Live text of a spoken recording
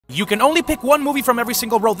You can only pick one movie from every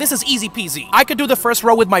single row. This is easy peasy. I could do the first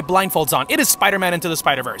row with my blindfolds on. It is Spider-Man Into the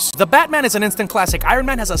Spider-Verse. The Batman is an instant classic. Iron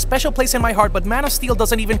Man has a special place in my heart, but Man of Steel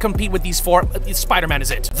doesn't even compete with these four. Spider-Man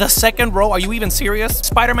is it. The second row, are you even serious?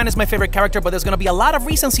 Spider-Man is my favorite character, but there's gonna be a lot of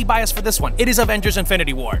recency bias for this one. It is Avengers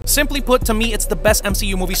Infinity War. Simply put, to me, it's the best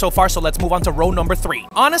MCU movie so far, so let's move on to row number 3.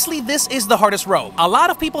 Honestly, this is the hardest row. A lot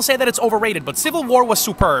of people say that it's overrated, but Civil War was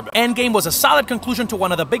superb. Endgame was a solid conclusion to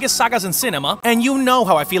one of the biggest sagas in cinema, and you know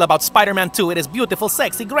how I feel about Spider-Man 2. It is beautiful,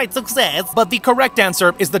 sexy, great success, but the correct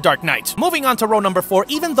answer is The Dark Knight. Moving on to row number 4,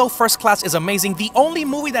 even though First Class is amazing, the only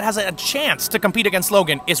movie that has a chance to compete against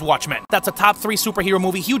Logan is Watchmen. That's a top 3 superhero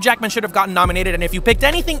movie. Hugh Jackman should have gotten nominated, and if you picked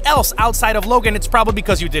anything else outside of Logan, it's probably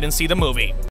because you didn't see the movie.